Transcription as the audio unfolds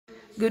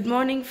Good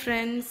morning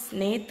friends.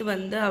 நேத்து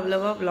வந்து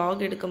அவ்வளவா vlog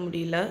எடுக்க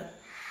முடியல.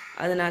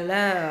 அதனால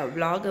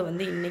vlog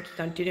வந்து இன்னைக்கு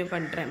கண்டினியூ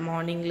பண்றேன்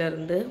மார்னிங்ல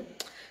இருந்து.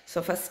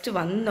 சோ ஃபர்ஸ்ட்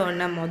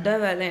வந்தோனே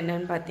வேலை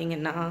என்னன்னு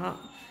பாத்தீங்கன்னா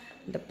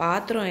இந்த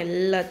பாத்திரம்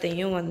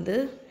எல்லாத்தையும் வந்து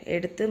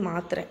எடுத்து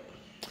மாத்துறேன்.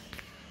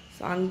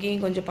 சோ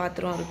அங்கேயும் கொஞ்சம்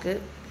பாத்திரம் இருக்கு.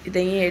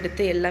 இதையும்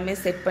எடுத்து எல்லாமே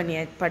செட்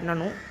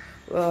பண்ணனும்.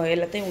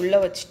 எல்லாத்தையும் உள்ள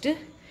வச்சிட்டு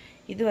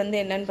இது வந்து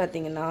என்னன்னு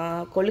பாத்தீங்கன்னா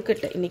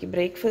கொழுக்கட்டை. இன்னைக்கு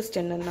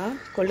பிரேக்ஃபாஸ்ட் என்னன்னா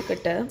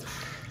கொழுக்கட்டை.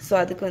 ஸோ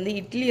அதுக்கு வந்து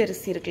இட்லி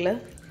அரிசி இருக்குல்ல,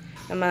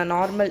 நம்ம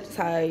நார்மல்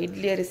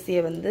இட்லி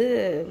அரிசியை வந்து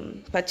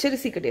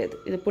பச்சரிசி கிடையாது,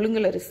 இது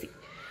புழுங்கல் அரிசி.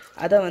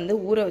 அதை வந்து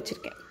ஊற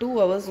வச்சுருக்கேன். 2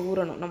 hours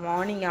ஊறணும். நான்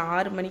மார்னிங்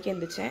 6 மணிக்கு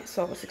எழுந்திரிச்சேன்.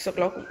 ஸோ 6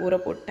 o'clock ஊற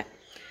போட்டேன்.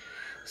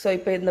 ஸோ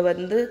இப்போ இந்த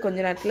வந்து கொஞ்ச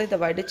நேரத்தில் இதை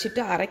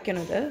வடிச்சிட்டு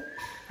அரைக்கணும். இதை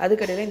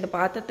அதுக்கடையில் இந்த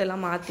பாத்திரத்தை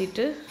எல்லாம்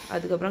மாற்றிட்டு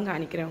அதுக்கப்புறம்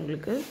காணிக்கிறேன்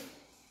உங்களுக்கு.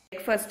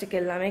 பிரேக்ஃபாஸ்ட்டுக்கு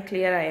எல்லாமே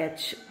கிளியர்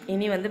ஆயாச்சு.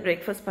 இனி வந்து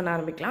பிரேக்ஃபாஸ்ட் பண்ண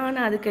ஆரம்பிக்கலாம்.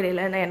 ஆனால் அதுக்கிடையில்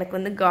நான் எனக்கு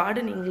வந்து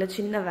கார்டனிங்கில்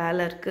சின்ன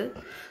வேலை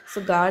இருக்குது.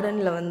 ஸோ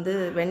கார்டனில் வந்து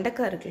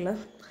வெண்டைக்காய் இருக்குல்ல,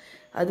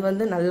 அது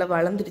வந்து நல்லா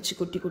வளர்ந்துடுச்சு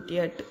குட்டி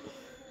குட்டியாட்டு.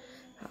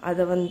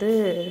 அதை வந்து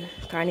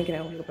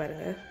காணிக்கிறேன் உங்களுக்கு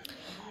பாருங்கள்.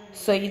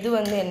 ஸோ இது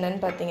வந்து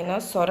என்னன்னு பார்த்தீங்கன்னா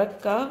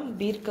சொரக்காய்,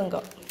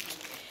 பீர்க்கங்காய்,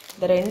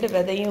 இந்த 2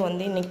 விதையும்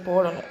வந்து இன்றைக்கி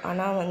போடணும்.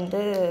 ஆனால்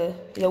வந்து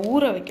இதை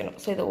ஊற வைக்கணும்.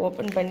 ஸோ இதை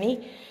ஓப்பன் பண்ணி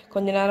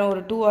கொஞ்ச நேரம்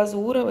ஒரு 2 hours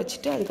ஊற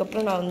வச்சுட்டு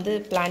அதுக்கப்புறம் நான் வந்து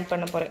பிளான்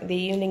பண்ண போகிறேன். இந்த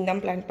ஈவினிங்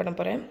தான் பிளான் பண்ண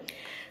போகிறேன்.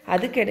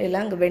 அதுக்கிடையில்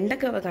அங்கே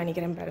வெண்டைக்காவை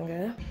காணிக்கிறேன்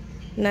பாருங்கள்.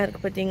 என்ன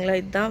இருக்குது பார்த்தீங்களா,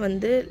 இதுதான்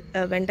வந்து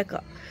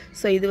வெண்டைக்காய்.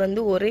 ஸோ இது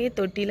வந்து ஒரே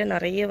தொட்டியில்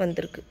நிறைய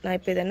வந்திருக்கு. நான்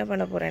இப்போ இதை என்ன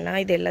பண்ண போகிறேன்னா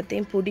இது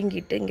எல்லாத்தையும்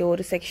பிடுங்கிட்டு இங்கே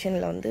ஒரு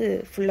செக்ஷனில் வந்து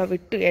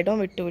ஃபுல்லாக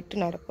இடம்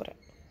விட்டு நட போகிறேன்.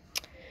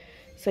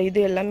 ஸோ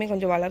இது எல்லாமே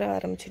கொஞ்சம் வளர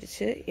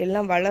ஆரம்பிச்சிடுச்சு.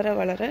 எல்லாம்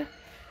வளர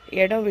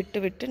இடம்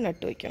விட்டு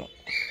நட்டு வைக்கணும்.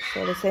 ஸோ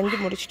அதை செஞ்சு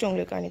முடிச்சுட்டு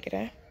உங்களுக்கு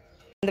காணிக்கிறேன்.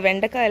 இந்த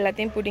வெண்டைக்காய்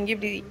எல்லாத்தையும் பிடுங்கி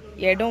இப்படி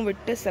இடம்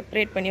விட்டு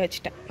செப்பரேட் பண்ணி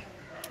வச்சுட்டேன்.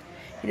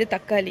 இது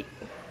தக்காளி.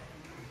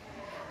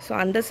 ஸோ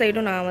அந்த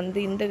சைடும் நான் வந்து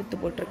இந்த வித்து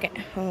போட்டிருக்கேன்.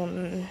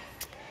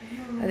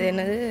 அது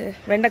என்னது,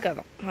 வெண்டைக்காய்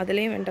தான்.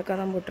 அதுலேயும்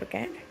வெண்டைக்காய் தான்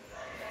போட்டிருக்கேன்.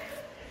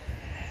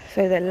 ஸோ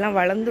இதெல்லாம்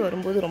வளர்ந்து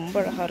வரும்போது ரொம்ப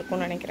அழகாக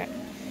இருக்கும்னு நினைக்கிறேன்.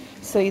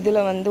 ஸோ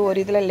இதில் வந்து ஒரு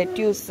இதில்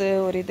லெட்யூஸு,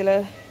 ஒரு இதில்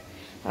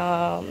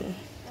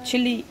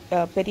சில்லி,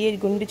 பெரிய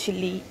குண்டு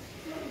சில்லி,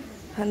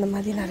 அந்த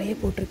மாதிரி நிறைய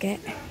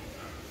போட்டிருக்கேன்.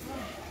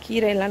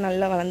 கீரையெல்லாம்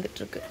நல்லா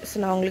வளர்ந்துட்டுருக்கு. ஸோ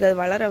நான் உங்களுக்கு அது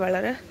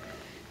வளர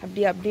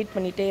அப்படியே அப்டேட்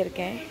பண்ணிகிட்டே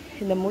இருக்கேன்.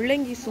 இந்த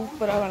முள்ளங்கி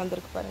சூப்பராக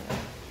வளர்ந்துருக்கு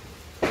பாருங்கள்.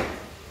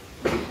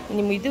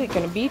 இனிமேல் இது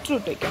வைக்கணும்,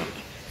 பீட்ரூட் வைக்கணும்.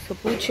 ஸோ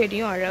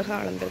பூச்செடியும் அழகாக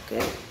வளர்ந்துருக்கு.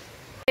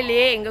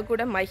 இல்லையே எங்கள்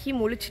கூட மஹி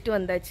முழிச்சிட்டு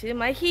வந்தாச்சு.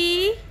 மஹி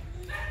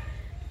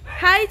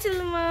ஹாய்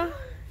சொல்லுமா,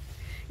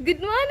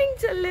 குட்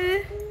மார்னிங் சொல்லு.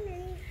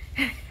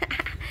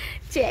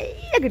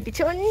 செல்ல குட்டி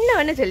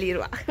சொன்ன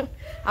சொல்லிடுவா.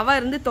 அவள்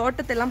இருந்து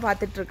தோட்டத்தெல்லாம்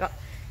பார்த்துட்ருக்கா.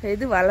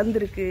 எது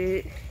வளர்ந்துருக்கு,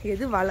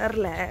 எது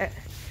வளரல,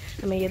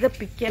 நம்ம எதை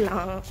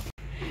பிக்கலாம்.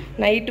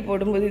 நைட்டு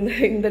போடும்போது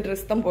இந்த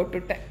ட்ரெஸ் தான்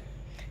போட்டுவிட்டேன்,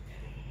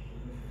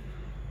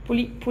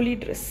 புலி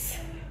ட்ரெஸ்.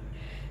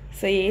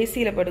 ஸோ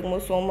ஏசியில்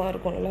படுக்கும்போது சோமாக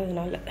இருக்கும்ல,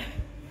 அதனால.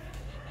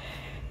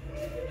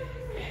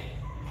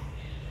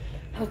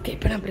 ஓகே,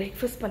 இப்போ நான்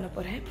பிரேக்ஃபாஸ்ட் பண்ண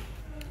போகிறேன்.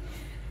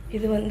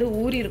 இது வந்து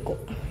ஊறி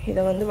இருக்கும்.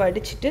 இதை வந்து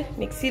வடிச்சிட்டு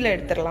மிக்சியில்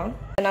எடுத்துடலாம்.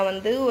 நான்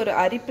வந்து ஒரு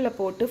அரிப்பில்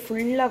போட்டு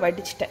ஃபுல்லாக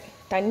வடிச்சிட்டேன்.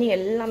 தண்ணி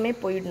எல்லாமே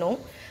போயிடணும்.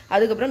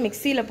 அதுக்கப்புறம்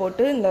மிக்சியில்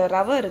போட்டு இந்த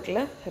ரவை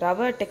இருக்குல்ல,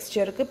 ரவை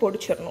டெக்ஸ்டருக்கு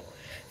பொடிச்சிடணும்.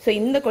 ஸோ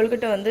இந்த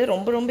கொழுக்கட்டை வந்து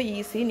ரொம்ப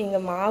ஈஸி.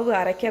 நீங்கள் மாவு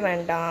அரைக்க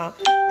வேண்டாம்,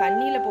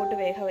 தண்ணியில் போட்டு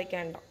வேக வைக்க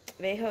வேண்டாம்.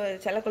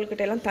 சில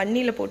கொழுக்கட்டையெல்லாம்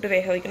தண்ணியில் போட்டு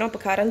வேக வைக்கணும்,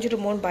 அப்போ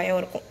கரைஞ்சிடுமோன்னு பயம்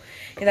இருக்கும்.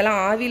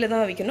 இதெல்லாம் ஆவியில்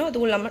தான் வைக்கணும்.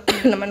 அதுவும்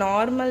இல்லாமல் நம்ம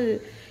நார்மல்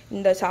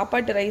இந்த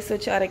சாப்பாட்டு ரைஸ்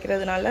வச்சு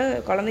அரைக்கிறதுனால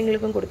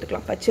குழந்தைங்களுக்கும்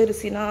கொடுத்துக்கலாம்.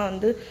 பச்சரிசினா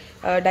வந்து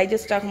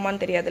டைஜஸ்ட்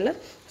ஆகுமான்னு தெரியாதுல்ல.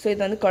 ஸோ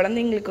இது வந்து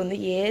குழந்தைங்களுக்கு வந்து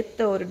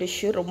ஏற்ற ஒரு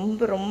டிஷ்ஷு.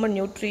 ரொம்ப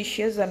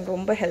நியூட்ரிஷியஸ் அண்ட்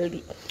ரொம்ப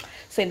ஹெல்தி.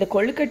 ஸோ இந்த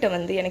கொழுக்கட்டை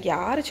வந்து எனக்கு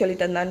யார் சொல்லி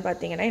தந்தான்னு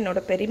பார்த்தீங்கன்னா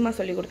என்னோடய பெரியம்மா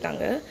சொல்லி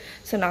கொடுத்தாங்க.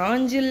 ஸோ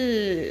நாஞ்சில்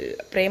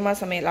பிரேமா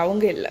சமையல்,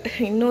 அவங்க இல்லை,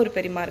 இன்னொரு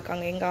பெரியம்மா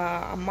இருக்காங்க.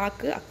 எங்கள்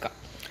அம்மாவுக்கு அக்கா,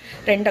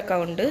 2 அக்கா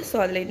உண்டு. ஸோ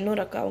அதில்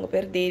இன்னொரு அக்கா, அவங்க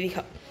பேர்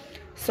தேவிகா.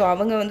 ஸோ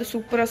அவங்க வந்து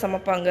சூப்பராக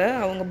சமைப்பாங்க.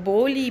 அவங்க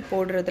போலி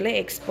போடுறதுல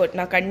எக்ஸ்பர்ட்.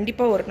 நான்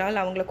கண்டிப்பாக ஒரு நாள்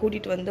அவங்கள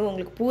கூட்டிகிட்டு வந்து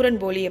உங்களுக்கு பூரன்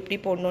போலி எப்படி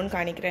போடணுன்னு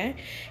காணிக்கிறேன்.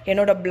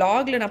 என்னோடய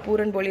பிளாகில் நான்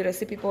பூரன் போலி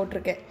ரெசிபி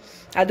போட்டிருக்கேன்.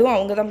 அதுவும்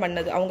அவங்க தான்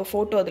பண்ணது. அவங்க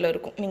ஃபோட்டோ அதில்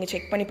இருக்கும், நீங்கள்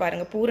செக் பண்ணி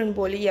பாருங்கள். பூரன்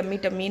போலி எம்மி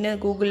டம்மின்னு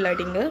கூகுளில்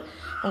அடிங்க,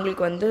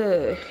 உங்களுக்கு வந்து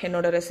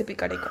என்னோடய ரெசிபி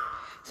கிடைக்கும்.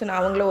 ஸோ நான்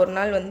அவங்கள ஒரு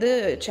நாள் வந்து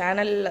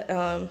சேனலில்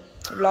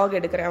விலாக்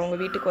எடுக்கிறேன். அவங்க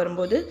வீட்டுக்கு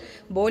வரும்போது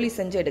போலி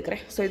செஞ்சு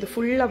எடுக்கிறேன். ஸோ இது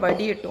ஃபுல்லாக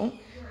வடியட்டும்.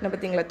 என்ன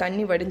பார்த்தீங்களா,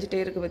 தண்ணி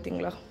வடிஞ்சிட்டே இருக்குது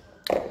பார்த்தீங்களா.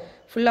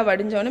 ஃபுல்லாக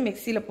வடிஞ்சோடனே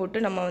மிக்சியில் போட்டு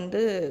நம்ம வந்து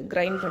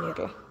கிரைண்ட்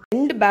பண்ணிடலாம்.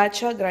 2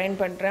 பேட்சாக கிரைண்ட்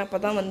பண்ணுறேன், அப்போ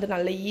தான் வந்து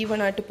நல்ல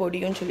ஈவனாட்டு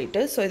பொடியும்னு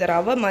சொல்லிட்டு. ஸோ இதை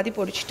ரவை மாதிரி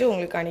பொடிச்சிட்டு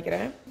உங்களுக்கு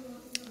காணிக்கிறேன்.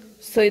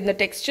 ஸோ இந்த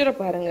டெக்ஸ்டரை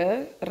பாருங்கள்,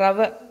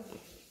 ரவை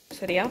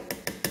சரியா,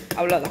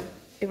 அவ்வளோதான்.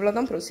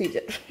 இவ்வளோதான்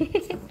ப்ரொசீஜர்.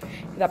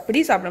 இது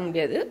அப்படியே சாப்பிட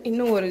முடியாது,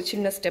 இன்னும் ஒரு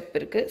சின்ன ஸ்டெப்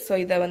இருக்குது. ஸோ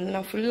இதை வந்து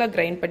நான் ஃபுல்லாக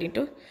கிரைண்ட்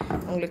பண்ணிவிட்டு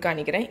உங்களுக்கு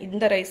காணிக்கிறேன்.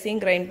 இந்த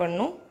ரைஸையும் கிரைண்ட்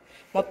பண்ணணும்,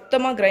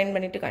 மொத்தமாக கிரைண்ட்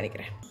பண்ணிவிட்டு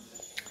காணிக்கிறேன்.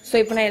 ஸோ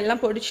இப்போ நான்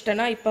எல்லாம்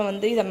பொடிச்சிட்டேன்னா இப்போ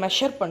வந்து இதை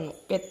மெஷர் பண்ணணும்,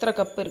 எத்தனை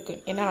கப்பு இருக்குது.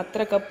 ஏன்னா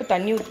அத்தனை கப்பு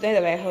தண்ணி ஊற்றி தான்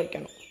இதை வேக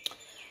வைக்கணும்.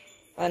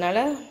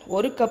 அதனால்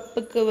ஒரு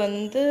கப்புக்கு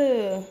வந்து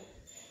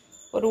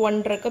ஒரு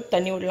 1.5 கப்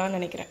தண்ணி விடலான்னு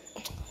நினைக்கிறேன்.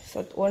 ஸோ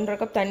 1.5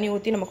 கப் தண்ணி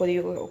ஊற்றி நம்ம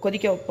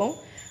கொதிக்க வைப்போம்.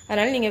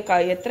 அதனால்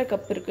நீங்கள் எத்தனை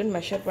கப் இருக்குதுன்னு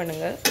மெஷர்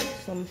பண்ணுங்கள்.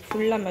 ஸோ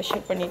ஃபுல்லாக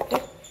மெஷர் பண்ணிவிட்டு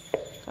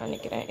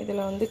காணிக்கிறேன்.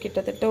 இதில் வந்து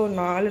கிட்டத்தட்ட ஒரு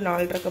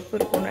 4-4.5 கப்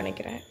இருக்கும்னு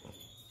நினைக்கிறேன்.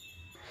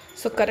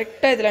 ஸோ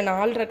கரெக்டாக இதில்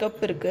 4.5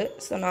 கப் இருக்குது.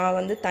 ஸோ நான்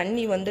வந்து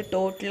தண்ணி வந்து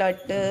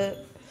டோட்டலாட்டு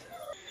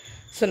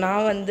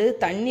நான் வந்து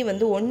தண்ணி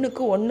வந்து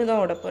 1க்கு 1 தான்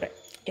விட போகிறேன்.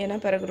 ஏன்னா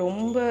பிறகு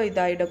ரொம்ப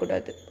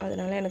இதாகிடக்கூடாது.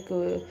 அதனால் எனக்கு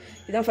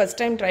இதான் ஃபஸ்ட்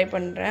டைம் ட்ரை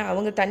பண்ணுறேன்.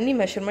 அவங்க தண்ணி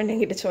மெஷர்மெண்ட்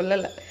என்கிட்ட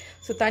சொல்லலை.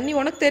 ஸோ தண்ணி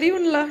உனக்கு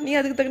தெரியும்ல, நீ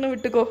அதுக்கு தக்கன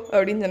விட்டுக்கோ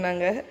அப்படின்னு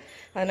சொன்னாங்க.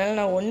 அதனால்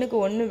நான் 1க்கு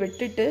 1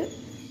 விட்டுட்டு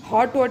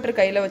ஹாட் வாட்டர்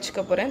கையில்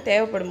வச்சுக்க போகிறேன்.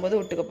 தேவைப்படும் போது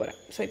விட்டுக்க போகிறேன்.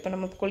 ஸோ இப்போ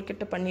நம்ம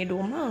கொழுக்கட்டை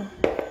பண்ணிவிடுவோமா?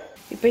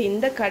 இப்போ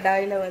இந்த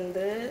கடாயில்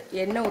வந்து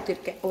எண்ணெய்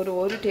ஊற்றிருக்கேன். ஒரு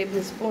 1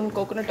 டேபிள் ஸ்பூன்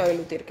கோகோனட்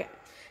ஆயில் ஊற்றிருக்கேன்.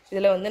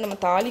 இதில் வந்து நம்ம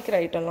தாளிக்கிற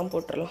ஐட்டம்லாம்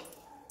போட்டுடலாம்.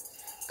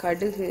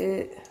 கடுகு,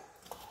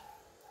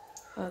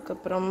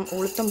 அதுக்கப்புறம்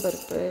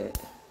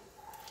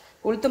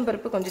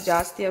உளுத்தம்பருப்பு கொஞ்சம்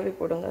ஜாஸ்தியாகவே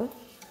போடுங்க.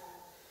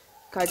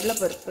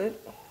 கடலைப்பருப்பு,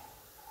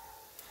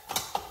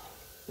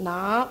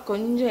 நான்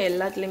கொஞ்சம்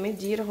எல்லாத்துலேயுமே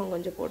ஜீரகம்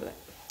கொஞ்சம் போடுவேன்.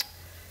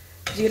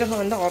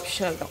 ஜீரகம் வந்து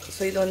ஆப்ஷனல் தான்.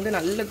 ஸோ இது வந்து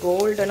நல்ல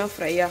கோல்டனாக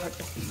ஃப்ரை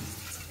ஆகட்டும்.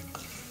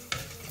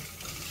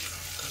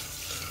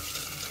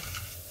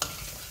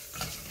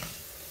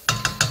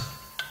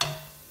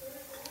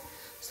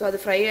 ஸோ அது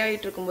ஃப்ரை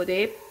ஆகிட்டு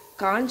இருக்கும்போதே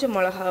காஞ்ச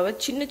மிளகாவை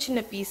சின்ன சின்ன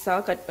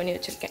பீஸாக கட் பண்ணி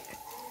வச்சுருக்கேன்.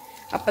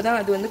 அப்போ தான்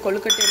அது வந்து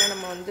கொழுக்கட்டையில்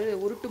நம்ம வந்து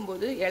உருட்டும்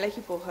போது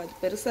இலகி போகாது.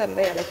 பெருசாக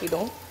இருந்தால்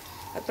இலகிடும்.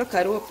 அப்புறம்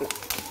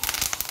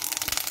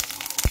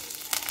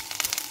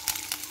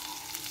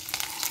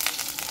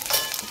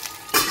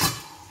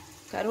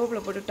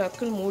கருவேப்பிலை போட்டு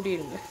டக்குன்னு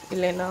மூடிடுங்க,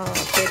 இல்லைன்னா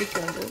பெருக்கி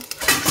வந்து.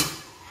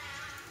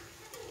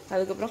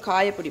 அதுக்கப்புறம்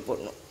காயப்பொடி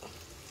போடணும்.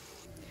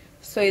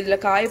 ஸோ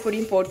இதில்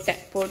காயப்பொடியும்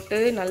போட்டு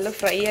நல்லா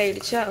ஃப்ரை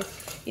ஆகிடுச்சா?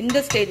 இந்த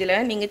ஸ்டேஜில்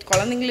நீங்கள்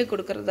குழந்தைங்களுக்கு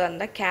கொடுக்குறதா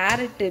இருந்தால்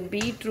கேரட்டு,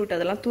 பீட்ரூட்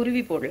அதெல்லாம்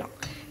துருவி போடலாம்.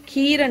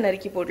 கீரை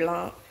நறுக்கி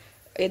போடலாம்.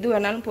 எது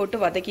வேணாலும் போட்டு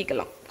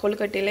வதக்கிக்கலாம்.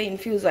 கொழுக்கட்டையில்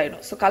இன்ஃப்யூஸ்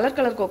ஆகிடும். ஸோ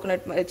கலர்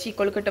கோகோனட் வச்சு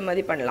கொழுக்கட்டை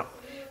மாதிரி பண்ணலாம்.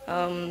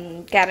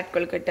 கேரட்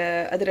கொழுக்கட்டை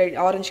அது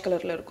ஆரஞ்சு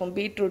கலரில் இருக்கும்.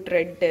 பீட்ரூட்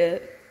ரெட்டு,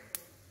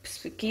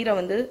 கீரை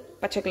வந்து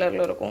பச்சை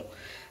கலரில் இருக்கும்.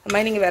 அது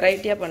மாதிரி நீங்கள்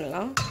வெரைட்டியாக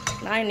பண்ணலாம்.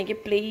 நான் இன்றைக்கி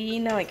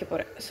ப்ளெயினாக வைக்க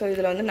போகிறேன். ஸோ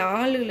இதில் வந்து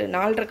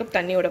 4.5 கப்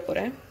தண்ணி விட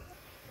போகிறேன்.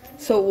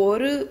 ஸோ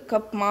 1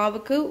 கப்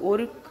மாவுக்கு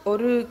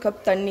ஒரு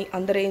கப் தண்ணி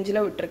அந்த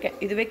ரேஞ்சில் விட்டுருக்கேன்.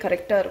 இதுவே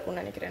கரெக்டாக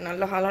இருக்கும்னு நினைக்கிறேன்.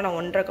 நல்ல ஹாலாக நான்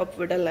 1.5 கப்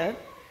விடலை.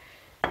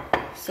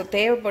 ஸோ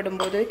தேவைப்படும்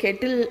போது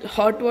கெட்டில்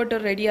ஹாட்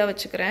வாட்டர் ரெடியாக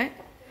வச்சுக்கிறேன்.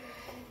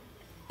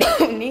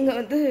 நீங்கள்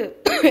வந்து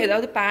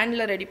ஏதாவது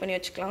பேனில் ரெடி பண்ணி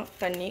வச்சுக்கலாம்.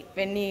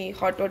 வெந்நி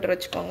ஹாட் வாட்டர்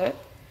வச்சுக்கோங்க.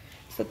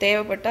 ஸோ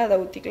தேவைப்பட்டால் அதை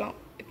ஊற்றிக்கலாம்.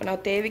 இப்போ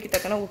நான் தேவைக்கு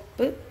தக்கன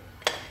உப்பு.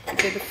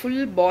 இப்போ இது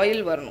ஃபுல்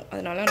பாயில் வரணும்.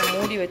 அதனால் நான்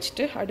மூடி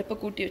வச்சுட்டு அடுப்பை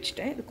கூட்டி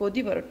வச்சுட்டேன். இது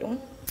கொதி வரட்டும்.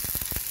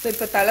 ஸோ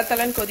இப்போ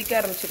தலைன்னு கொதிக்க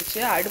ஆரம்பிச்சிருச்சு.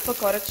 அடுப்பை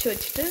குறைச்சி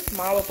வச்சுட்டு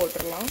மாவை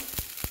போட்டுடலாம்.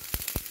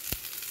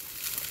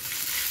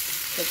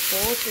 ஸோ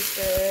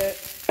போட்டுட்டு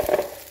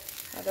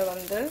அதை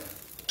வந்து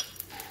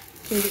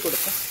கிண்டி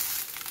கொடுப்பேன்.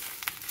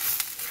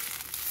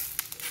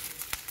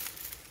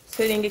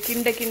 ஸோ நீங்கள்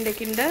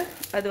கிண்ட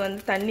அது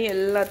வந்து தண்ணி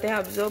எல்லாத்தையும்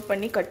அப்சர்வ்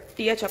பண்ணி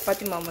கட்டியாக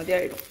சப்பாத்தி மாவு மாதிரி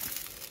ஆகிடும்.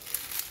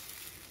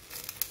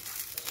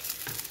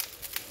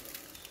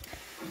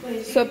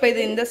 ஸோ இப்போ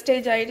இது இந்த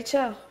ஸ்டேஜ்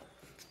ஆகிடுச்சா?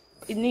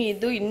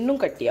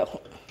 இன்னும்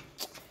கட்டியாகும்.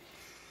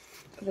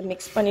 அதை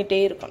மிக்ஸ் பண்ணிகிட்டே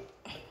இருக்கணும்.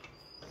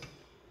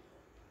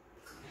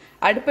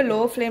 அடுப்பை லோ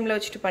ஃப்ளேமில்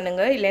வச்சுட்டு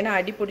பண்ணுங்கள், இல்லைன்னா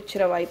அடி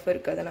பிடிச்சிட வாய்ப்பு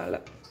இருக்குது. அதனால்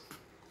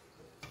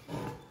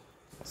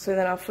ஸோ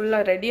இதை நான்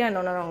ஃபுல்லாக ரெடி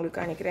ஆனோன்னு நான் உங்களுக்கு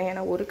காணிக்கிறேன்.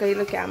 ஏன்னா ஒரு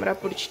கையில் கேமரா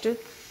பிடிச்சிட்டு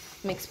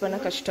மிக்ஸ் பண்ண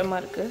கஷ்டமாக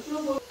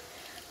இருக்குது.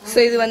 ஸோ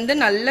இது வந்து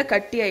நல்லா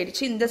கட்டி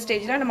ஆயிடுச்சு. இந்த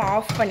ஸ்டேஜில் நம்ம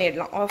ஆஃப்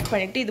பண்ணிடலாம். ஆஃப்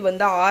பண்ணிவிட்டு இது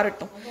வந்து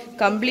ஆறட்டும்.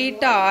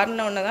 கம்ப்ளீட்டாக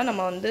ஆறினோன்னு தான்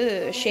நம்ம வந்து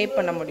ஷேப்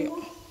பண்ண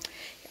முடியும்.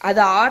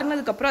 அது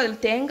ஆறுனதுக்கப்புறம்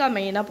அதில் தேங்காய்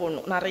மெயினாக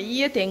போடணும்.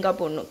 நிறைய தேங்காய்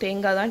போடணும்.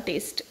 தேங்காய் தான்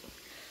டேஸ்ட்டு.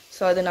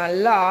 ஸோ அது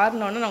நல்லா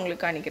ஆறினோன்னு நான்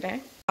உங்களுக்கு காணிக்கிறேன்.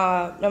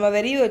 நம்ம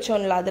வெறி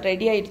வச்சோம்ல, அது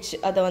ரெடி ஆகிடுச்சு.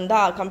 அதை வந்து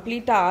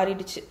கம்ப்ளீட்டாக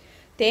ஆறிடுச்சு.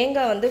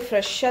 தேங்காய் வந்து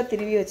ஃப்ரெஷ்ஷாக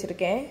திருவி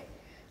வச்சுருக்கேன்.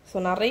 ஸோ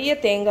நிறைய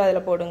தேங்காய்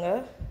அதில் போடுங்க.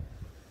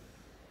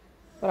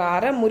 ஒரு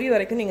அரை முறி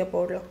வரைக்கும் நீங்கள்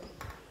போடலாம்.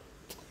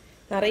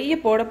 நிறைய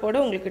போட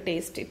உங்களுக்கு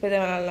டேஸ்ட். இப்போ இதை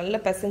நான் நல்லா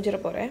பிசைஞ்சிட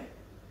போகிறேன்.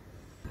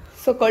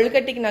 ஸோ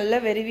கொழுக்கட்டைக்கு நல்லா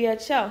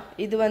வெறிவியாச்சா?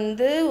 இது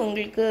வந்து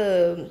உங்களுக்கு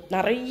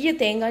நிறைய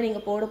தேங்காய்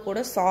நீங்கள்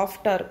போட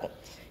சாஃப்டாக இருக்கும்.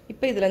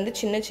 இப்போ இதுலேருந்து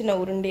சின்ன சின்ன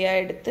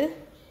உருண்டையாக எடுத்து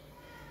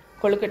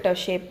கொழுக்கட்டை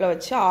ஷேப்பில்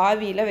வச்சு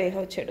ஆவியில் வேக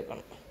வச்சு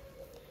எடுக்கணும்.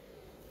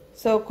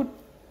 ஸோ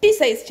குட்டி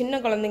சைஸ்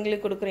சின்ன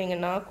குழந்தைங்களுக்கு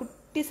கொடுக்குறீங்கன்னா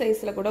குட்டி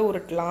சைஸில் கூட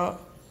உருட்டலாம்.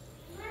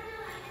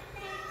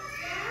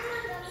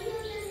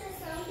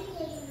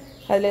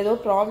 அதில் ஏதோ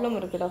ப்ராப்ளம்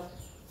இருக்குடா.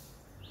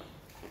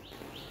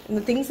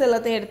 இந்த திங்ஸ்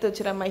எல்லாத்தையும் எடுத்து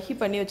வச்சுறேன். மஹி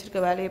பண்ணி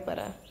வச்சுருக்க வேலையை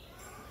பாரு.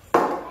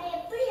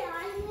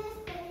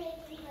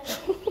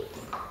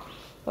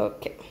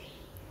 ஓகே,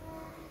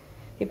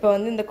 இப்போ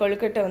வந்து இந்த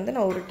கொழுக்கட்டை வந்து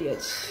நான்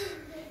உருட்டியாச்சு.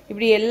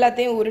 இப்படி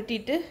எல்லாத்தையும்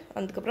உருட்டிட்டு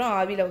அதுக்கப்புறம்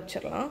ஆவியில்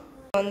வச்சிடலாம்.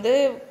 வந்து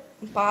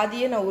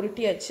பாதியே நான்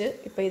உருட்டியாச்சு.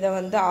 இப்போ இதை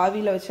வந்து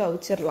ஆவியில் வச்சு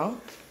அவிச்சிடலாம்.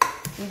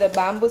 இந்த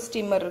பேம்பு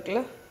ஸ்டீமர்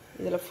இருக்குல்ல,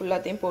 இதில்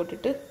ஃபுல்லாத்தையும்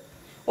போட்டுட்டு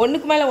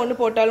ஒன்றுக்கு மேலே ஒன்று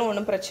போட்டாலும்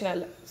ஒன்றும் பிரச்சனை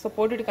இல்லை. ஸோ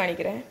போட்டுட்டு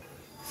காணிக்கிறேன்.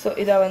 ஸோ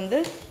இதை வந்து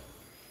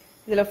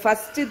இதில்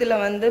ஃபஸ்ட்டு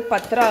இதில் வந்து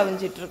பத்ரா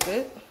அவிஞ்சிட்ருக்கு.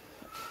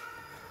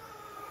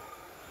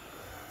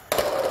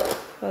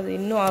 அது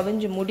இன்னும்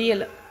அவிஞ்சு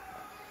முடியலை,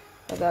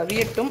 அது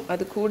அவியட்டும்.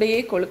 அது கூடயே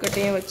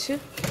கொழுக்கட்டையும் வச்சு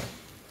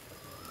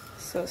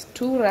ஸோ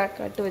 2 ரேக்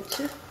கட்டு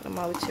வச்சு நம்ம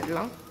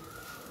அவிச்சிடலாம்.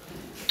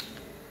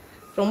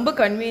 ரொம்ப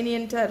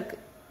கன்வீனியண்ட்டாக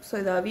இருக்குது. ஸோ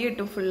இது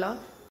அவியட்டும் ஃபுல்லாக.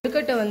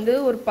 கொழுக்கட்டை வந்து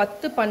ஒரு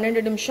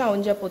 10-12 நிமிஷம்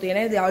அவிஞ்சா போதும்.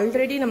 ஏன்னா இது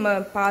ஆல்ரெடி நம்ம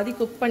பாதி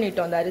குக்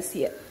பண்ணிட்டோம் அந்த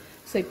அரிசியை.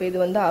 ஸோ இப்போ இது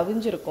வந்து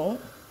அவிஞ்சிருக்கும்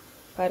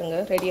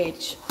பாருங்கள், ரெடி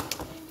ஆயிடுச்சு.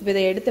 இப்போ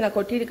இதை எடுத்து நான்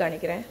கொட்டிட்டு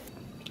காணிக்கிறேன்.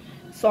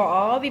 ஸோ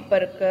ஆவி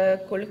பறக்க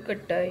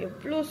கொழுக்கட்டை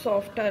எவ்வளோ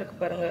சாஃப்டாக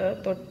இருக்குது பாருங்கள்,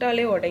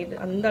 தொட்டாலே உடையுது,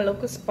 அந்த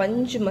அளவுக்கு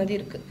ஸ்பஞ்சு மாதிரி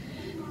இருக்குது.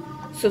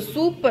 ஸோ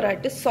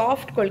சூப்பராகிட்டு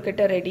சாஃப்ட்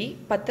கொழுக்கட்டை ரெடி.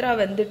 பத்ரா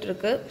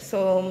வந்துட்டுருக்கு. ஸோ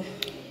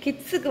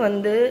கிட்ஸுக்கு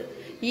வந்து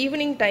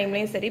ஈவினிங்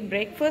டைம்லேயும் சரி,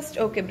 breakfast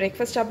okay,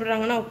 breakfast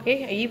சாப்பிட்றாங்கன்னா okay,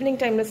 evening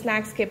டைமில்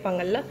ஸ்நாக்ஸ்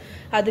கேட்பாங்கல்ல,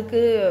 அதுக்கு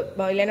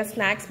இல்லைன்னா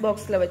ஸ்நாக்ஸ்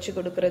பாக்ஸில் வச்சு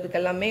கொடுக்குறதுக்கு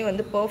எல்லாமே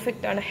வந்து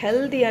பர்ஃபெக்டான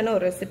ஹெல்த்தியான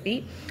ஒரு ரெசிபி.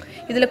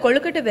 இதில்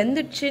கொழுக்கட்டை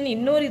வெந்துடுச்சுன்னு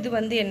இன்னொரு இது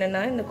வந்து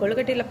என்னென்னா, இந்த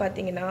கொழுக்கட்டையில்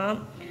பார்த்தீங்கன்னா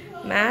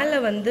மேலே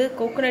வந்து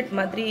கோகோனட்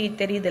மாதிரி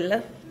தெரியுதில்ல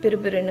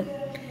பிறுபிறுன்னு,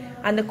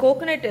 அந்த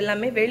கோகோனட்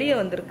எல்லாமே வெளியே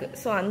வந்திருக்கு.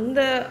 ஸோ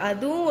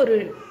அதுவும் ஒரு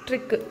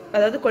ட்ரிக்கு,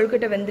 அதாவது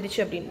கொழுக்கட்டை வெந்துடுச்சு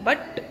அப்படின்னு.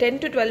 பட் 10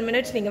 to 12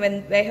 மினிட்ஸ்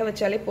நீங்கள் வேக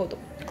வச்சாலே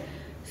போதும்.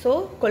 ஸோ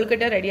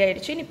கொழுக்கட்டை ரெடி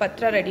ஆகிடுச்சு. நீ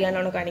பத்ரா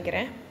ரெடியானு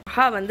காணிக்கிறேன்.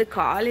 வந்து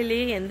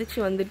காலையிலேயே எந்திரிச்சு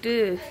வந்துட்டு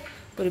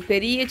ஒரு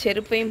பெரிய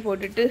செருப்பையும்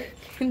போட்டுட்டு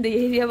இந்த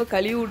ஏரியாவை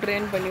கழுவி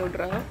விட்றேன்னு பண்ணி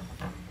விட்றாங்க.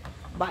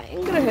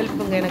 பயங்கர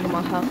ஹெல்ப்புங்க எனக்கு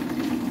மகா,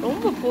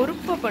 ரொம்ப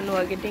பொறுப்பாக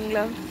பண்ணுவா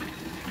கேட்டிங்களா.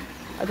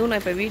 அதுவும்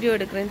நான் இப்போ வீடியோ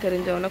எடுக்கிறேன்னு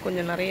தெரிஞ்சவொன்னா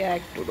கொஞ்சம் நிறைய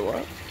ஆக்ட்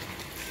விடுவாள்.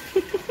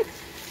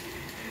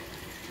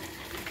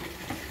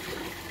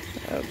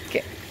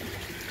 ஓகே,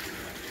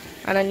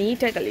 ஆனால்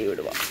நீட்டாக கழுவி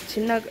விடுவாள்.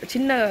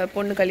 சின்ன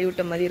பொண்ணு கழுவி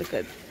விட்ட மாதிரி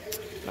இருக்காது,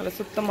 நல்லா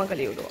சுத்தமாக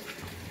கழுவி விடுவாள்.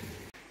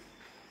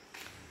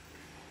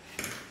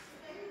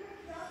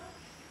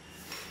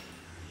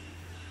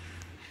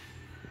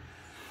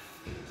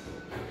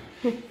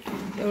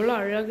 எவ்வளோ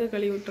அழகாக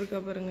கழுவி விட்டுருக்கா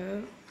பாருங்க.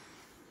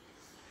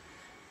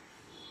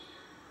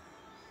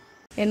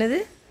 என்னது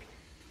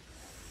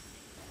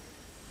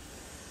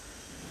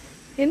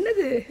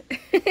என்னது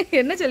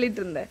என்ன சொல்லிட்டு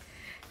இருந்த?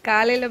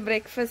 காலையில்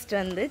பிரேக்ஃபாஸ்ட்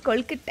வந்து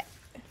கொழுக்கட்டை.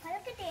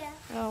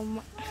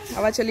 ஆமாம்,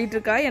 அவள் சொல்லிட்டு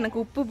இருக்கா எனக்கு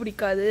உப்பு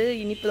பிடிக்காது,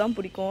 இனிப்பு தான்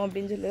பிடிக்கும்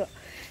அப்படின்னு சொல்லுவாள்.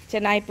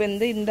 சரி, நான் இப்போ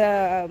வந்து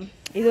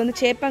இது வந்து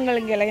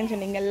சேப்பங்கிழங்கு இலைன்னு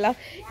சொன்னீங்கல்ல,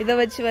 இதை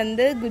வச்சு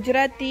வந்து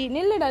குஜராத்தி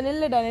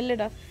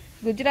நில்லுடா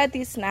குஜராத்தி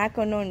ஸ்நாக்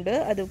ஒன்று உண்டு,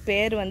 அது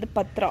பேர் வந்து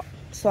பத்ரா.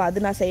 ஸோ அது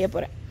நான் செய்ய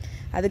போகிறேன்.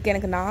 அதுக்கு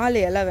எனக்கு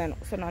 4 இலை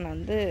வேணும். ஸோ நான்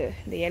வந்து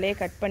இந்த இலையை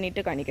கட்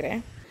பண்ணிவிட்டு காணிக்கிறேன்.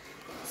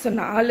 ஸோ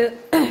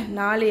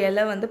 4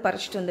 இலை வந்து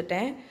பறிச்சிட்டு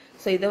வந்துட்டேன்.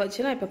 ஸோ இதை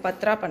வச்சு நான் இப்போ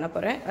பத்ரா பண்ண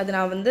போகிறேன். அது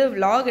நான் வந்து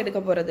விலாக் எடுக்க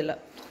போகிறதில்ல,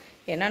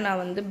 ஏன்னா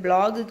நான் வந்து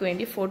பிளாகுக்கு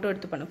வேண்டி ஃபோட்டோ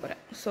எடுத்து பண்ண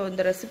போகிறேன். ஸோ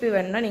இந்த ரெசிபி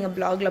வேணுன்னா நீங்கள்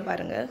பிளாகில்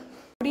பாருங்கள்.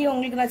 அப்படி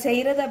உங்களுக்கு நான்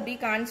செய்கிறது அப்படி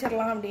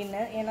காமிச்சிடலாம்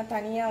அப்படின்னு, ஏன்னா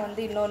தனியாக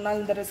வந்து இன்னொரு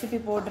நாள் இந்த ரெசிபி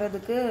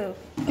போடுறதுக்கு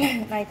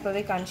நான்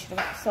இப்போவே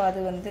காமிச்சிடுவேன். ஸோ அது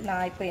வந்து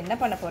நான் இப்போ என்ன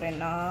பண்ண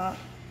போகிறேன்னா,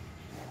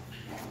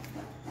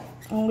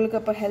 உங்களுக்கு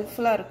அப்போ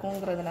ஹெல்ப்ஃபுல்லாக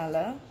இருக்குங்கிறதுனால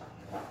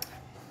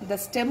இந்த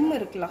ஸ்டெம்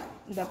இருக்கலாம்,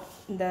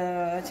 இந்த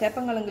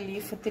சேப்பங்கிழங்கு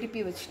லீஃபை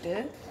திருப்பி வச்சுட்டு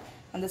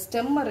அந்த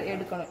ஸ்டெம்மை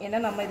எடுக்கணும். ஏன்னா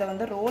நம்ம இதை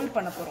வந்து ரோல்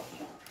பண்ண போகிறோம்.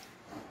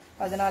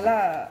 அதனால்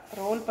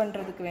ரோல்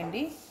பண்ணுறதுக்கு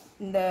வேண்டி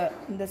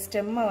இந்த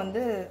ஸ்டெம்மை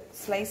வந்து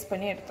ஸ்லைஸ்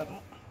பண்ணி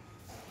எடுத்துடணும்.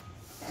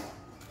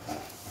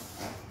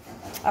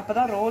 அப்போ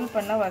தான் ரோல்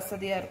பண்ண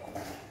வசதியாக இருக்கும்.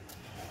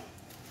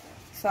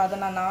 ஸோ அதை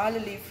நான் 4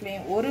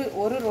 லீஃப்லேயும்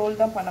ஒரு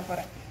ரோல் தான் பண்ண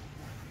போகிறேன்.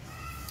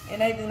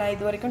 ஏன்னா நான்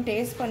இது வரைக்கும்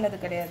டேஸ்ட் பண்ணது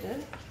கிடையாது,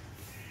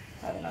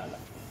 அதனால்.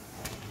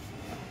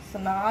 ஸோ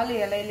 4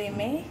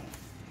 இலையிலையுமே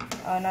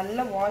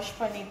நல்லா வாஷ்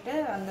பண்ணிவிட்டு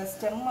அந்த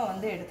ஸ்டெம்மை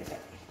வந்து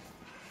எடுத்துட்டேன்.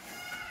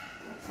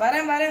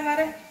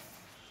 வரேன்.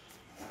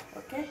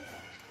 ஓகே,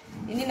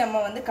 இனி நம்ம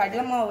வந்து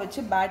கடலை மாவு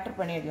வச்சு பேட்டர்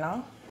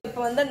பண்ணிடலாம்.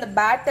 இப்போ வந்து அந்த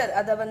பேட்டர்,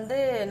 அதை வந்து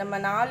நம்ம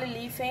 4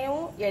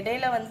 லீஃபையும்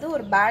இடையில வந்து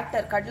ஒரு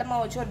பேட்டர், கடலை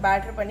மாவு வச்சு ஒரு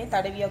பேட்டர் பண்ணி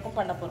தடவியாக்கும்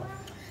பண்ண போகிறோம்.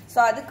 ஸோ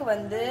அதுக்கு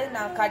வந்து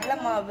நான் கடலை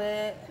மாவு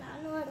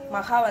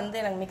மகா வந்து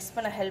எனக்கு மிக்ஸ்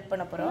பண்ண ஹெல்ப்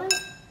பண்ண போகிறோம்.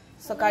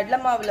 ஸோ கடலை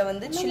மாவில்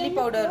வந்து சில்லி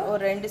பவுடர்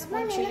ஒரு 2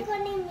 ஸ்பூன்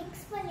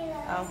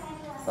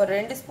ஒரு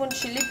 2 ஸ்பூன்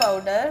சில்லி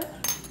பவுடர்,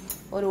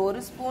 ஒரு 1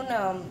 ஸ்பூன்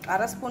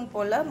 1/2 ஸ்பூன்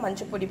போல்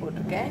மஞ்சள் பொடி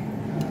போட்டிருக்கேன்.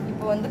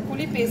 இப்போ வந்து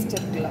புளி பேஸ்ட்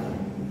இருக்குல்ல,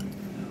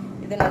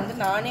 இது வந்து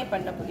நானே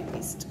பண்ண புளி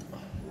பேஸ்ட்.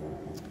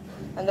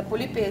 அந்த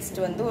புளி பேஸ்ட்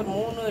வந்து ஒரு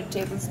 3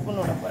 டேபிள்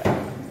ஸ்பூன் விட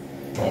போகிறேன்.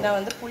 ஏன்னா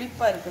வந்து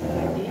புளிப்பாக இருக்குது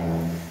வேண்டி.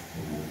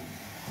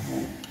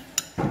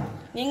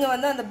 நீங்கள்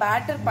வந்து அந்த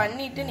பேட்டர்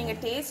பண்ணிவிட்டு நீங்கள்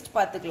டேஸ்ட்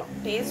பார்த்துக்கலாம்.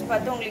 டேஸ்ட்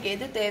பார்த்து உங்களுக்கு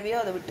எது தேவையோ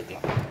அதை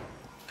விட்டுக்கலாம்.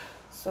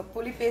 ஸோ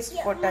புளி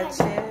பேஸ்ட்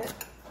போட்டாச்சு.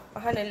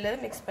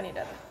 நெல் மிக்ஸ்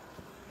பண்ணிடாது.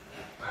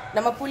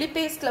 நம்ம புளி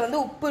பேஸ்ட்டில் வந்து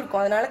உப்பு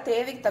இருக்கும், அதனால்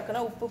தேவைக்கு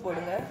தக்கன உப்பு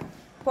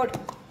போட்டு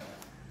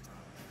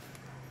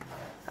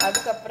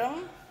அதுக்கப்புறம்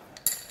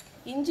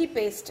இஞ்சி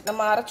பேஸ்ட்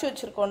நம்ம அரைச்சி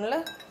வச்சுருக்கோம்ல,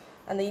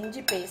 அந்த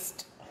இஞ்சி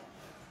பேஸ்ட்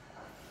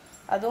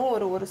அதுவும்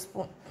ஒரு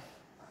ஸ்பூன்.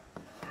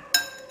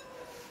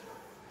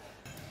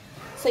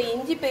 ஸோ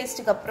இஞ்சி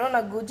பேஸ்ட்டுக்கு அப்புறம்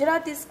நான்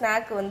குஜராத்தி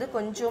ஸ்நாக் வந்து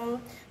கொஞ்சம்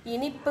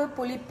இனிப்பு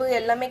புளிப்பு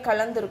எல்லாமே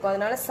கலந்துருக்கும்,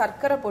 அதனால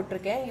சர்க்கரை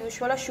போட்டிருக்கேன்.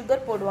 யூஸ்வலாக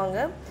சுகர் போடுவாங்க,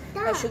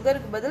 நான்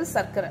சுகருக்கு பதில்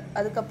சர்க்கரை.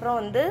 அதுக்கப்புறம்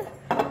வந்து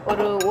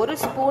ஒரு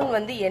ஸ்பூன்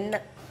வந்து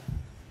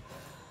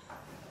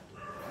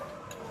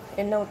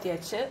எண்ணெய்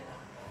ஊற்றியாச்சு.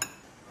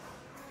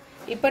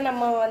 இப்போ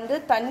நம்ம வந்து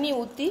தண்ணி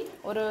ஊற்றி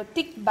ஒரு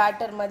திக்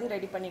பேட்டர் மாதிரி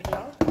ரெடி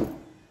பண்ணிக்கலாம்.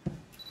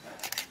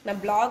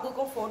 நான்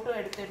பிளாகுக்கும் ஃபோட்டோ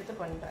எடுத்து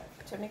பண்ணுறேன்.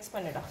 சரி மிக்ஸ்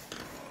பண்ணிடா,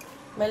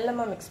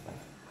 மெல்லமாக மிக்ஸ்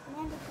பண்ணு.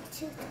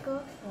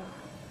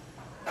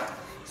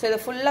 ஸோ இதை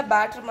ஃபுல்லாக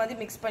பேட்டர் மாதிரி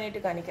மிக்ஸ்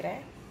பண்ணிவிட்டு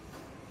காணிக்கிறேன்.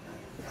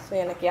 ஸோ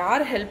எனக்கு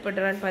யார் ஹெல்ப்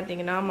பண்ணுறான்னு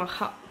பார்த்தீங்கன்னா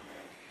மகா.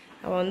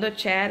 அவள் வந்து ஒரு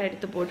சேர்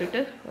எடுத்து போட்டுட்டு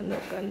வந்து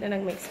உட்காந்து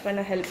எனக்கு மிக்ஸ்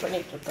பண்ண ஹெல்ப்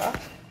பண்ணிகிட்ருக்கா.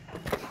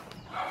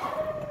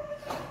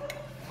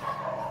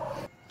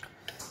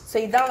 ஸோ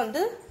இதான்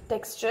வந்து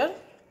டெக்ஸ்டர்.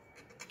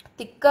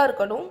 திக்காக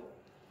இருக்கணும்,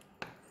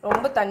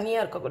 ரொம்ப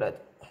தண்ணியாக இருக்கக்கூடாது.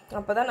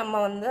 அப்போ தான்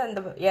நம்ம வந்து அந்த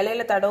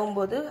இலையில தடவும்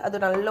போது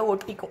அது நல்லா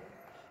ஒட்டிக்கும்.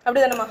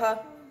 அப்படி தானே மகா?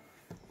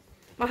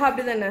 மகா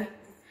அப்படி தானே?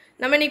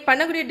 நம்ம இன்னைக்கு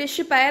பண்ணக்கூடிய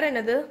டிஷ்ஷு பேர்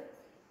என்னது?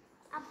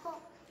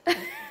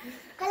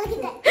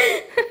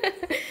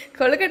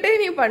 கொழுக்கட்டை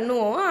நீ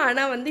பண்ணுவோம்,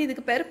 ஆனால் வந்து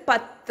இதுக்கு பேர்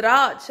பத்ரா.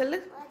 சொல்லு,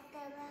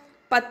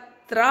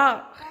 பத்ரா.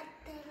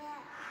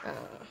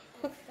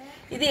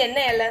 இது என்ன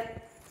இலை?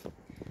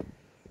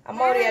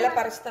 அம்மா ஒரு இலை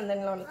பறிச்சு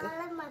தந்தேங்களா உனக்கு?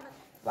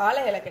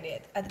 வாழை இலை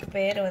கிடையாது, அதுக்கு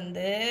பேர்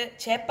வந்து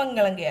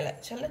சேப்பங்கிழங்கு இலை.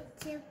 சொல்லு.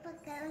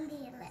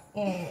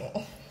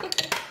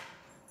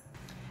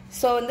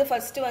 ஸோ வந்து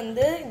ஃபர்ஸ்ட்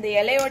வந்து இந்த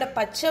இலையோட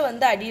பச்சை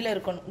வந்து அடியில்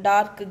இருக்கணும்,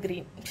 டார்க்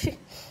கிரீன்.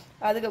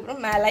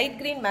 அதுக்கப்புறம் லைட்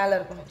கிரீன் மேலே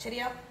இருக்கணும்.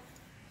 சரியா?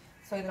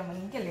 ஸோ இதை நம்ம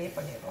இங்கே லே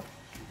பண்ணிடுறோம்,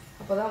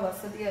 அப்போ தான்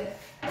வசதியாக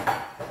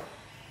இருக்கும்.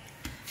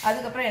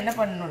 அதுக்கப்புறம் என்ன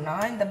பண்ணணும்னா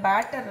இந்த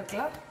பேட்டர்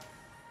இருக்கலாம்,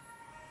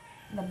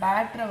 இந்த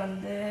பேட்டரை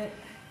வந்து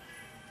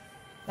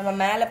நம்ம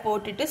மேலே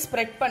போட்டுட்டு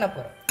ஸ்ப்ரெட் பண்ண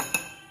போகிறோம்.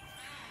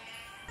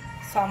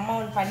 ஸோ அம்மா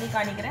ஒன்று பண்ணி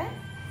காணிக்கிறேன்,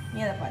 நீ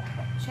அதை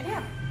பார்த்துக்கோ. சரியா?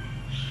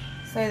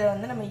 ஸோ இதை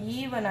வந்து நம்ம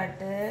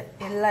ஈவனாட்டு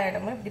எல்லா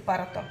இடமும் இப்படி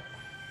பரத்தோம்.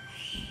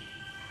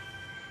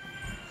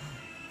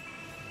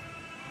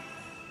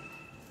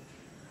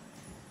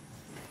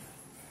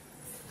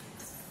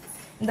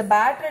 இந்த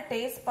பேட்டரை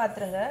டேஸ்ட்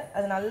பார்த்துருங்க,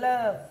 அது நல்ல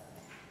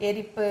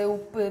எரிப்பு,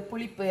 உப்பு,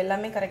 புளிப்பு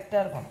எல்லாமே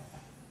கரெக்டாக இருக்கும்.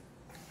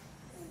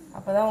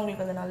 அப்போ தான்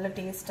உங்களுக்கு அது நல்ல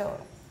டேஸ்ட்டாக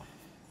வரும்.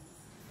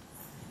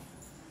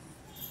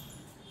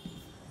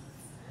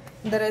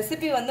 இந்த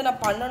ரெசிபி வந்து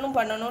நான்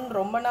பண்ணணும்னு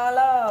ரொம்ப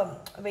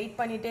நாளாக வெயிட்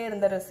பண்ணிகிட்டே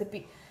இருந்த ரெசிபி.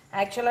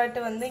 ஆக்சுவலாட்டு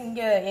வந்து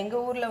இங்கே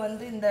எங்கள் ஊரில்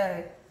வந்து இந்த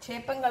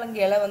சேப்பங்கிழங்கு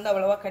இலை வந்து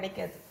அவ்வளோவா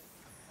கிடைக்காது.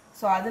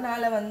 ஸோ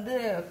அதனால வந்து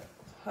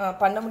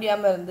பண்ண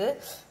முடியாமல் இருந்து,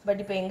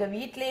 பட் இப்போ எங்கள்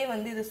வீட்டிலேயே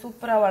வந்து இது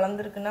சூப்பராக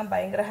வளர்ந்துருக்குன்னா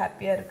பயங்கர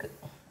ஹாப்பியாக இருக்குது.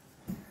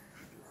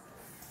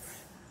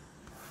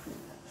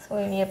 ஸோ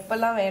இனி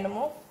எப்போல்லாம்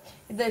வேணுமோ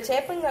இந்த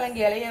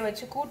சேப்பங்கிழங்கு இலையை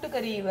வச்சு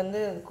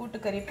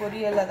கூட்டுக்கறி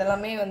பொரியல்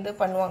அதெல்லாமே வந்து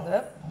பண்ணுவாங்க.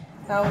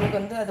 நான் உங்களுக்கு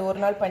வந்து அது ஒரு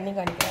நாள் பண்ணி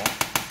காணிக்கிறேன்.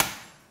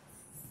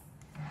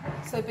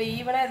 ஸோ இப்போ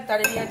ஈவனாக இது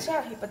தடவியாச்சா?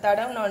 இப்போ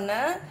தடவினோடனே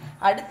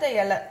அடுத்த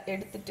இலை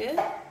எடுத்துட்டு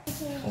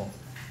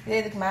இதே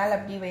இதுக்கு மேலே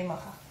அப்படி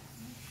வைமாகா,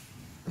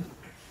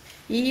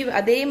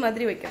 அதே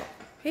மாதிரி வைக்கணும்.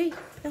 ஹேய்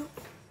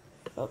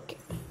ஓகே,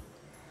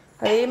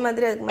 அதே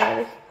மாதிரி அதுக்கு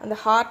மேலே அந்த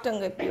ஹார்ட்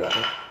அங்கே எப்படி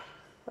வரணும்.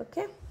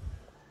 ஓகே,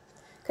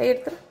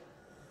 கையெடுத்துரு.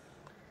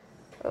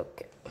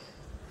 ஓகே,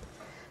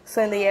 ஸோ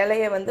இந்த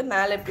இலையை வந்து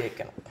மேலே எப்படி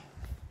வைக்கணும்,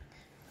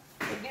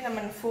 இப்படி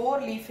நம்ம 4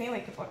 லீஃபையும்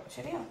வைக்க போகிறோம்.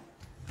 சரியா?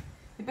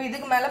 இப்போ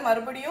இதுக்கு மேலே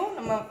மறுபடியும்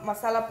நம்ம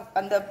மசாலா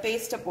அந்த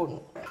பேஸ்ட்டை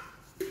போடணும்.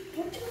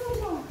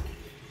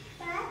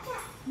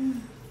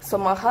 ஸோ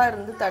மகா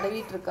இருந்து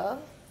தடவிட்டு இருக்கா.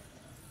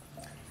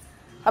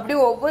 அப்படியே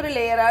ஒவ்வொரு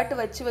லேயராட்டு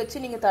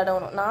வச்சு நீங்கள்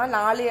தடவணும். நான்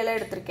 4 இலை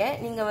எடுத்திருக்கேன்,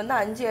 நீங்கள் வந்து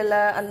 5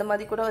 இலை அந்த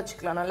மாதிரி கூட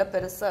வச்சுக்கலாம், நல்லா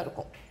பெருசாக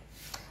இருக்கும்.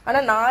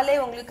 ஆனால்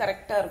 4 உங்களுக்கு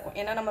கரெக்டாக இருக்கும்,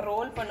 ஏன்னா நம்ம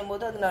ரோல்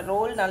பண்ணும்போது அது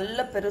ரோல்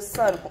நல்ல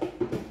பெருசாக இருக்கும்.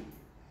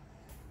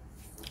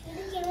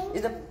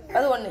 இது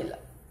அது ஒன்றும் இல்லை,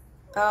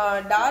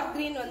 டார்க்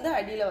க்ரீன் வந்து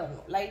அடியில்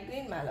வரணும், லைட்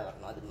க்ரீன் மேலே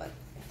வரணும், அது மாதிரி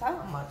தான்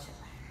அம்மா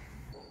வச்சுருக்கேன்.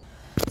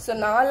 ஸோ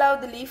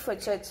 4வது லீஃப்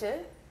வச்சாச்சு.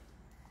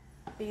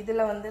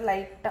 இதில் வந்து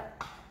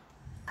லைட்டாக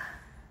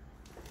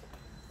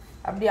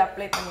அப்படி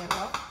அப்ளை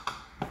பண்ணிடலாம்.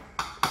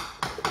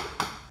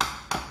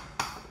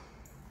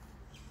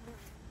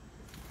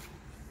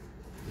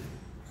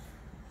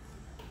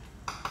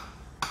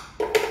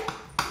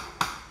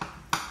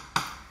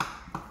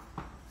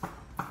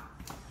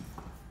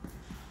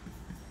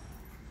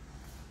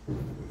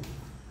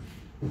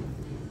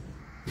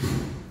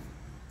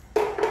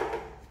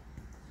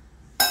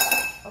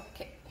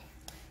 ஓகே,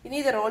 இனி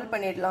இதை ரோல்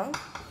பண்ணிடலாம்.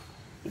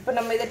 இப்போ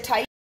நம்ம இதை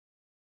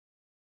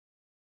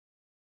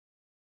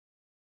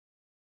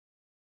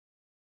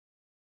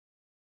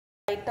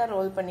டைட்டாக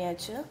ரோல்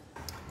பண்ணியாச்சு.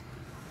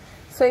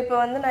 ஸோ இப்போ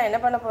வந்து நான் என்ன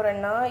பண்ண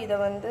போகிறேன்னா, இதை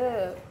வந்து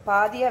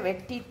பாதியாக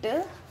வெட்டிட்டு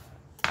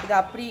இதை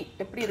அப்படி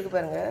எப்படி இருக்குது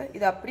பாருங்கள்,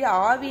 இதை அப்படியே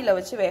ஆவியில்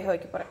வச்சு வேக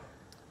வைக்க போகிறேன்.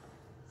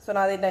 ஸோ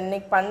நான் அதை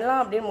இன்னைக்கு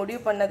பண்ணலாம் அப்படின்னு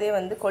முடிவு பண்ணதே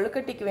வந்து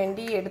கொழுக்கட்டைக்கு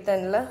வேண்டி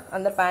எடுத்தேன்ல,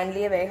 அந்த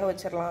பேன்லேயே வேக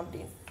வச்சிடலாம்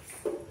அப்படின்னு.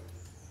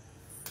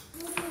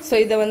 ஸோ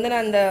இதை வந்து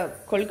நான் அந்த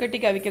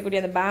கொழுக்கட்டைக்கு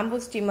அவிக்கக்கூடிய அந்த பேம்பூ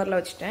ஸ்டீமரில்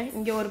வச்சுட்டேன்.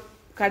 இங்கே ஒரு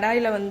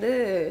கடாயில் வந்து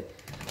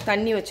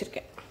தண்ணி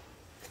வச்சுருக்கேன்.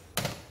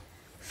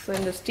 ஸோ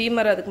இந்த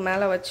ஸ்டீமர் அதுக்கு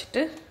மேலே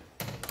வச்சுட்டு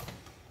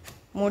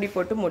மூடி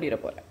போட்டு மூடிட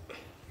போகிறேன்.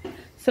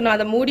 ஸோ நான்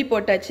அதை மூடி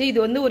போட்டாச்சு. இது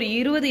வந்து ஒரு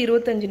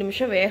 20-25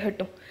 நிமிஷம்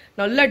வேகட்டும்.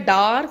 நல்லா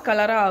டார்க்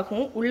கலராக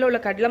ஆகும், உள்ளே உள்ள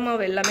கடலை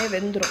மாவு எல்லாமே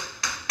வெந்துடும்.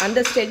 அந்த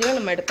ஸ்டேஜில்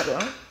நம்ம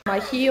எடுத்துடலாம்.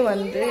 மஹியும்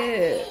வந்து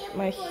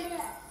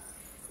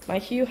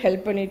மஹியும்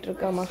ஹெல்ப் பண்ணிட்டு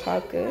இருக்கா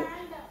மஹாக்கு.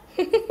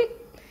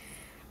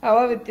 அவ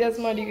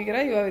வித்தியாசமா அடிக்கிறா,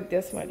 இவ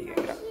வித்தியாசமா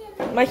அடிக்கிறா.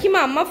 மஹிமா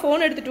அம்மா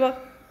ஃபோன் எடுத்துட்டு வா.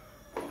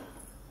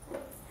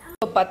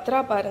 பத்ரா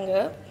பாருங்க,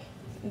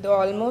 இது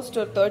ஆல்மோஸ்ட்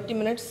ஒரு 30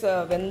 மினிட்ஸ்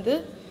வந்து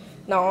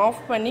நான்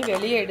ஆஃப் பண்ணி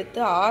வெளியே எடுத்து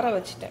ஆற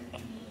வச்சிட்டேன்.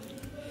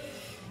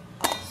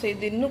 ஸோ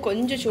இது இன்னும்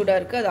கொஞ்சம் சூடாக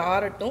இருக்குது, அது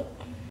ஆறட்டும்.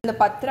 இந்த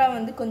பத்ரா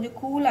வந்து கொஞ்சம்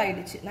கூல்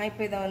ஆயிடுச்சு. நான்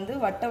இப்போ இதை வந்து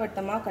வட்ட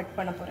வட்டமாக கட்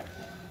பண்ண போகிறேன்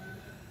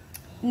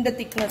இந்த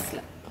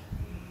திக்னஸில்.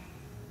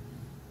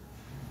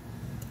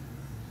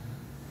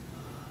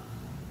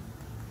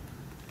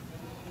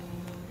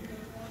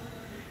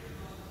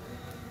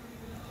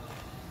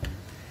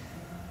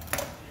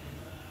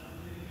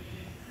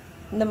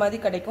 இந்த மாதிரி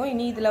கிடைக்கும்.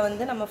 இனி இதில்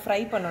வந்து நம்ம ஃப்ரை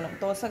பண்ணணும்.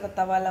 தோசை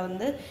தவாவில்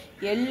வந்து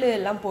எள்ளு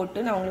எல்லாம்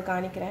போட்டு நான் உங்களுக்கு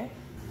காணிக்கிறேன்.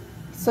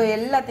 ஸோ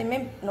எல்லாத்தையுமே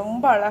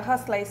ரொம்ப அழகாக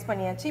ஸ்லைஸ்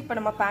பண்ணியாச்சு. இப்போ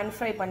நம்ம பேன்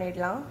ஃப்ரை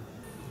பண்ணிடலாம்.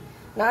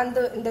 நான்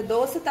இந்த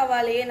தோசை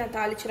தவாலையே நான்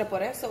தாளிச்சிட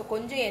போகிறேன். ஸோ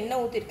கொஞ்சம்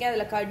எண்ணெய் ஊற்றிருக்கேன்,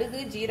 அதில்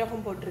கடுகு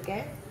ஜீரகம்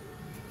போட்டிருக்கேன்.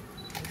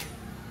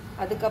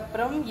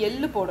 அதுக்கப்புறம்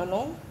எள்ளு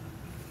போடணும்.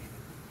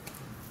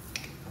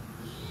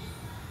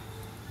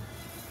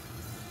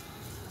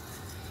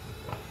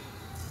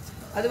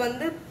 அது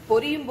வந்து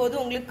பொரியும் போது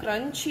உங்களுக்கு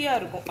கிரன்ச்சியாக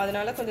இருக்கும்,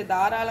 அதனால கொஞ்சம்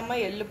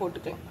தாராளமாக எள்ளு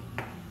போட்டுக்கலாம்.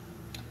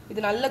 இது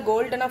நல்ல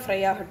கோல்டனாக ஃப்ரை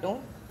ஆகட்டும்.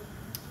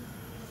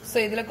 ஸோ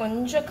இதில்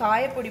கொஞ்சம்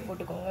காயப்பொடி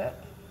போட்டுக்கோங்க.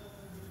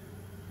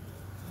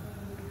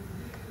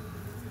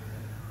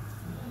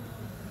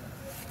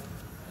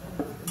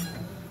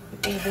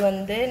 இப்போ இது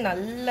வந்து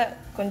நல்ல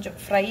கொஞ்சம்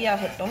ஃப்ரை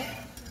ஆகட்டும்.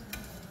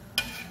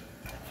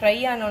 ஃப்ரை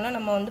ஆனோன்னா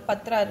நம்ம வந்து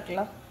பத்ரா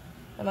இருக்கலாம்,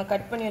 நம்ம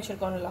கட் பண்ணி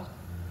வச்சுருக்கோம்ல,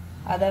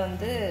 அதை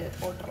வந்து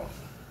போட்டுருவோம்.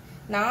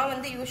 நான்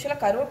வந்து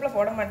யூஸ்வலாக கருவேப்பிலை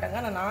போட மாட்டேங்க,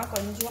 நான்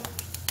கொஞ்சம்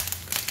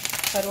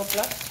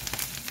கருவேப்பிலை.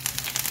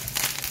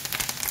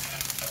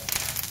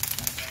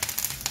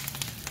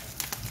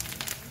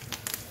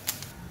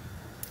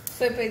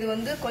 ஸோ இப்போ இது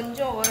வந்து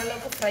கொஞ்சம்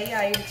ஓரளவுக்கு ஃப்ரை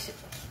ஆயிடுச்சு.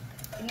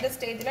 இந்த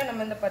ஸ்டேஜில்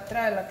நம்ம இந்த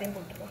பத்ரா எல்லாத்தையும்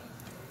போட்டுருவோம்.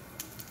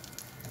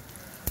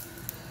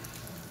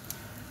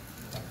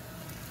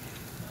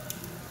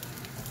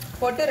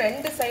 போட்டு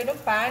 2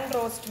 சைடும் பேன்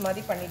ரோஸ்ட்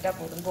மாதிரி பண்ணிட்டா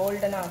போதும்,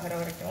 கோல்டன் ஆகிற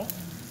வரைக்கும்.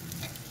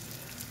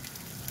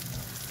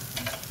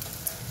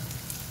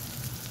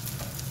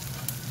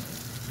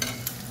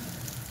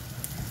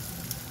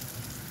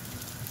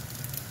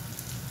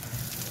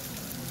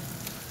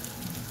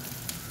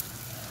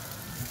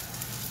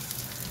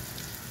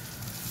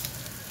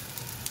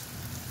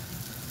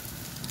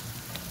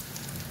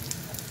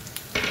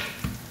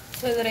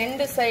 ஸோ இது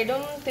 2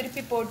 சைடும்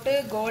திருப்பி போட்டு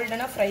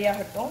கோல்டனாக ஃப்ரை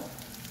ஆகட்டும்.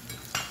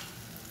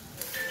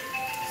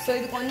 ஸோ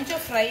இது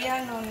கொஞ்சம் ஃப்ரை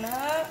ஆனோன்னா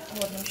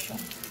ஒரு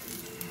நிமிஷம்.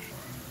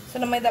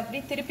 ஸோ நம்ம இதை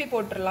அப்படியே திருப்பி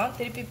போட்டுடலாம்.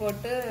 திருப்பி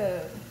போட்டு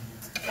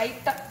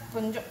லைட்டாக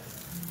கொஞ்சம்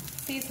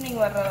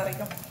சீசனிங் வர்ற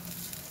வரைக்கும்.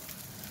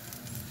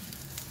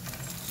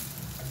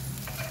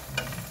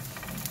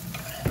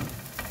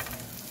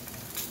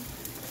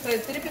 ஸோ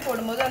இது திருப்பி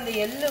போடும்போது அந்த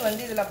எள்ளு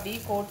வந்து இதில்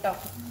அப்படியே கோட்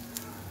ஆகும்.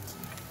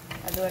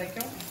 அது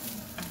வரைக்கும்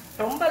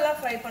ரொம்பலாம்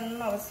ஃப்ரை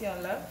பண்ணணும்னு அவசியம்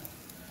இல்லை.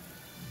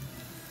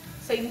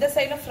 ஸோ இந்த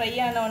சைடும் ஃப்ரை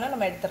ஆனோன்னா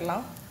நம்ம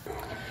எடுத்துடலாம்.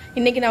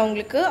 இன்றைக்கி நான்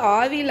உங்களுக்கு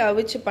ஆவியில்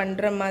அவிச்சு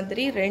பண்ணுற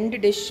மாதிரி 2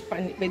 டிஷ்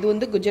இது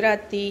வந்து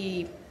குஜராத்தி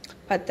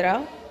பத்ரா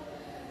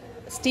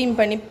ஸ்டீம்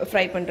பண்ணி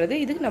ஃப்ரை பண்ணுறது.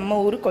 இது நம்ம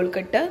ஊர்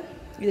கொல்கட்டை.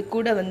 இது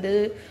கூட வந்து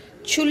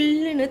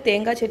சுல்லுன்னு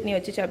தேங்காய் சட்னி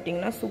வச்சு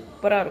சாப்பிட்டிங்கன்னா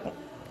சூப்பராக இருக்கும்.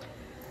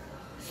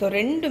 ஸோ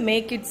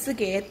 2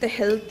 கிட்ஸுக்கு ஏற்ற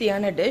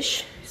ஹெல்த்தியான டிஷ்.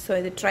 ஸோ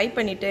இது ட்ரை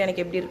பண்ணிவிட்டு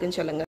எனக்கு எப்படி இருக்குன்னு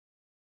சொல்லுங்கள்.